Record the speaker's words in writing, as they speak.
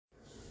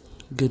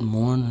Good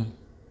morning.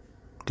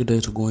 Good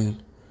day to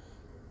Gwen.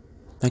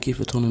 Thank you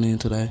for tuning in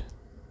today.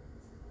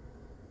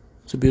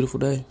 It's a beautiful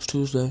day. It's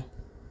Tuesday.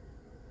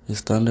 It's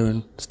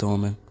thundering,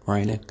 storming,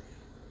 raining.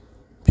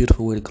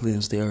 Beautiful way to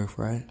cleanse the earth,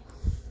 right?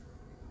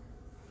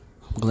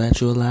 I'm glad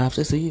you're alive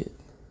to see it.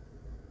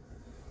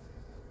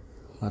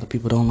 A lot of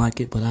people don't like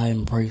it, but I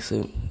embrace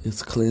it.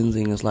 It's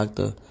cleansing. It's like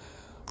the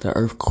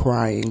earth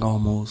crying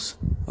almost.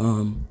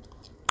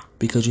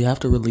 Because you have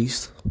to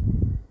release.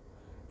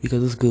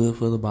 Because it's good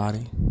for the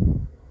body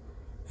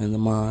and the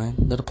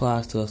mind. That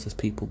applies to us as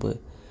people, but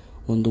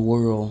when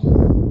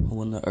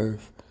the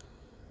earth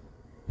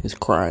is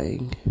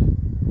crying,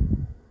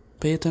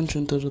 pay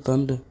attention to the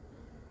thunder,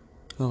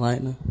 the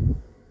lightning.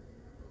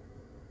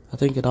 I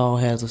think it all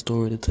has a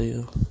story to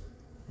tell,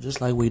 just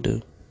like we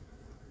do.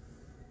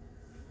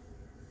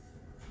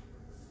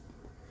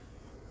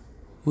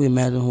 We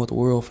imagine what the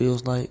world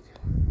feels like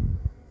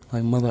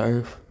Mother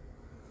Earth.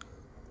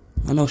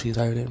 I know she's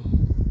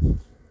hurting.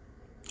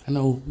 I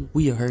know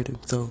we are hurting,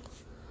 so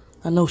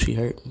I know she's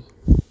hurting.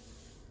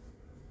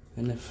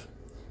 And if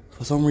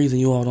for some reason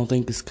you all don't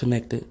think it's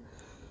connected,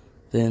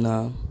 then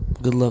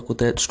good luck with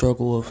that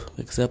struggle of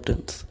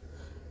acceptance.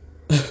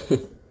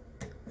 I'd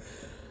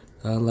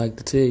like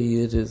to tell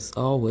you it has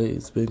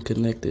always been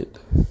connected.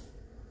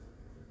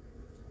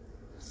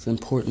 It's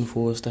important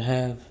for us to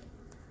have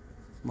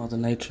Mother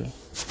Nature.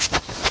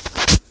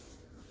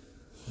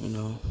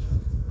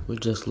 We're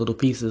just little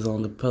pieces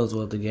on the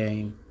puzzle of the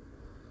game.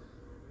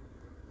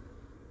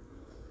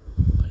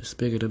 It's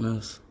bigger than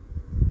us.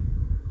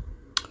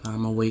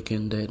 I'm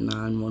awakened at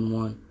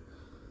 911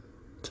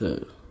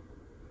 to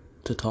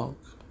talk.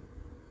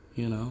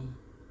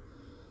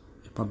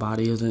 If my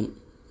body isn't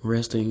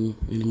resting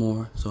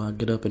anymore, so I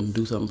get up and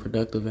do something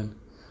productive, and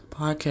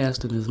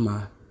podcasting is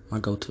my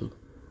go-to.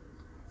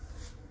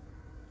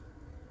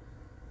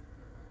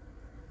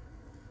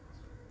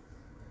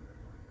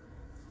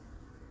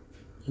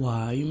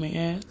 Why, you may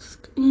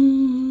ask?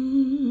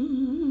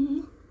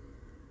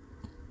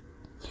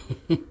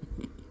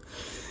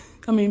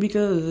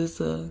 Because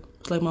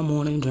it's like my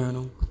morning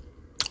journal,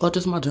 or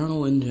just my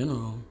journal in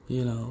general.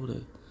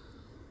 To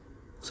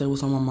say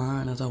what's on my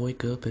mind as I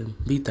wake up and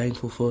be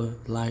thankful for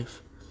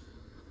life,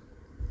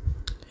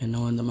 and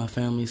knowing that my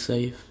family's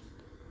safe,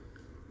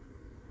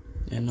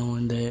 and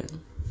knowing that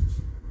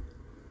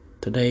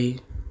today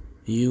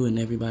you and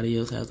everybody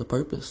else has a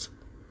purpose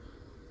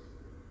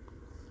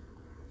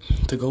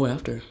to go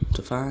after,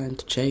 to find,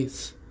 to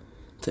chase,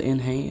 to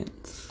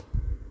enhance,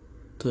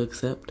 to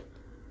accept.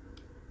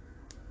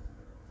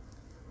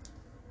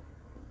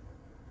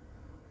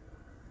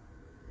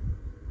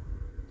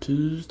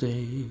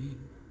 Tuesday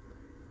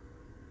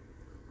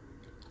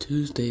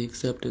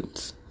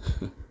acceptance.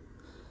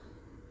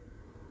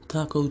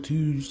 Taco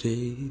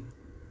Tuesday.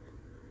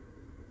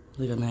 I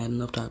think I've had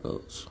enough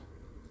tacos.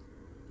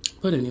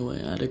 But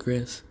anyway, I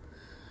digress.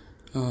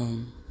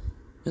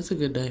 It's a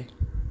good day.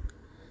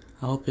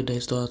 I hope your day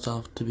starts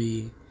off to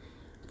be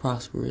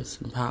prosperous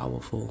and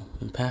powerful,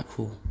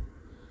 impactful,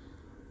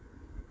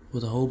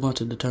 with a whole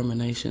bunch of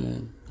determination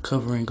and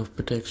covering of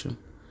protection,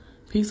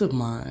 peace of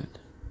mind,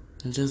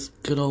 and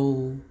just good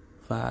old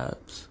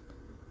vibes.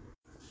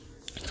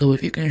 So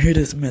if you can hear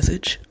this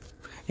message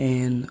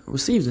and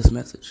receive this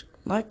message,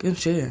 like and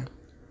share.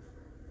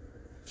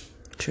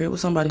 Share it with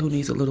somebody who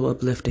needs a little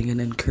uplifting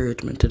and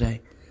encouragement today.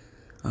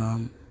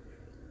 By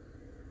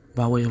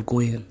way of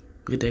Gwen.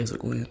 Good days of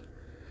Gwen.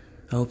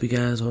 I hope you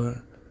guys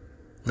are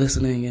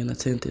listening and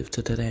attentive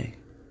to today.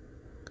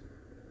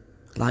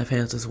 Life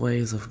has its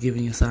ways of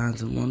giving you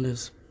signs and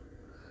wonders.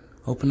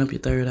 Open up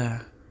your third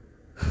eye.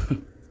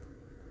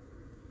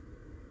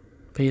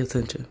 Pay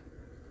attention.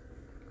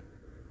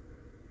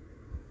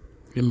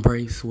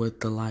 Embrace what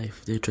the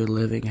life that you're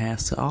living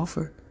has to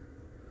offer.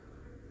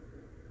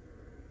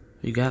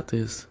 You got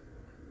this.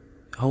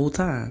 The whole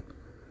time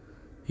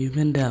you've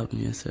been doubting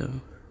yourself,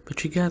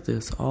 but you got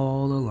this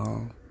all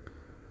along.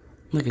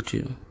 Look at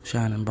you,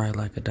 shining bright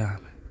like a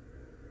diamond.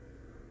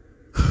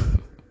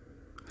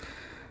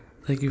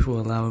 Thank you for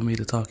allowing me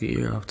to talk your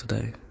ear off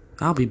today.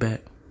 I'll be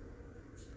back.